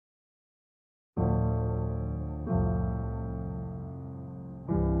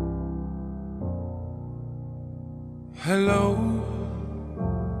Hello,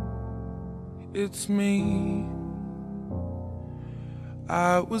 it's me.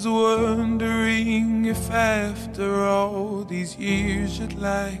 I was wondering if after all these years you'd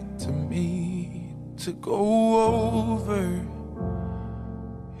like to meet to go over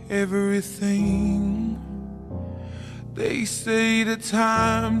everything. They say that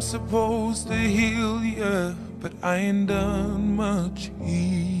time's supposed to heal ya, but I ain't done much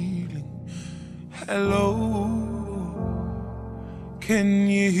healing. Hello, can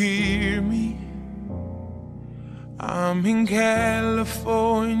you hear me? I'm in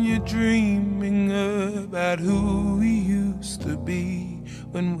California dreaming about who we used to be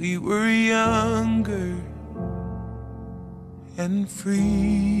when we were younger and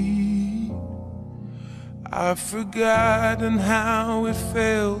free. I've forgotten how it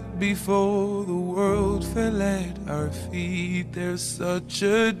felt before the world fell at our feet. There's such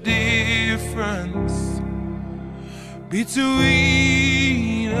a difference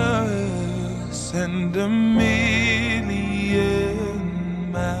between us and a million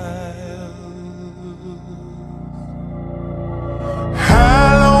miles.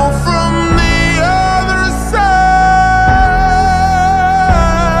 Hello from the other side.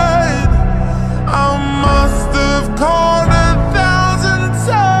 I must have called 1,000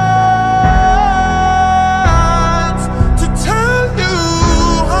 times to tell you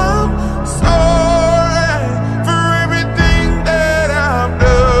I'm sorry for everything that I've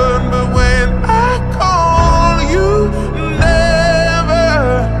done, but when I call you never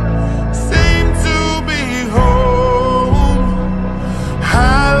seem to be home.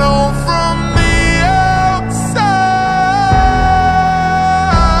 Hello from the outside.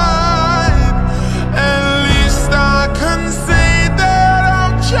 At least I can say that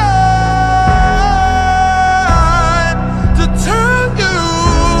I've tried to tell you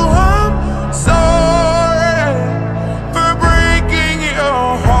I'm sorry for breaking your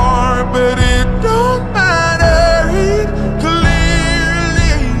heart, but it don't matter. It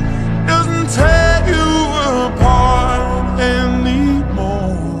clearly doesn't tear you apart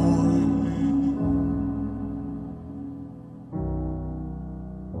anymore.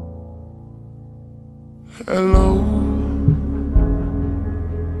 Hello,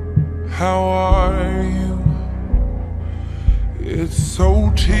 how are you? It's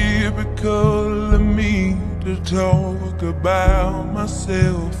so typical of me to talk about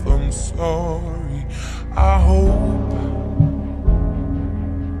myself. I'm sorry. I hope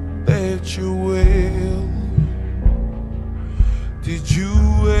that you're well. Did you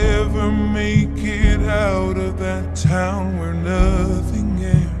ever make it out of that town where nothing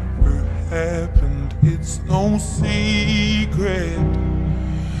ever happened? It's no secret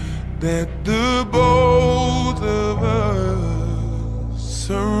that the both of us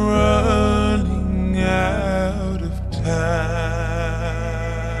are running out of time.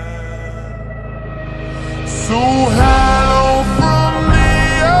 So how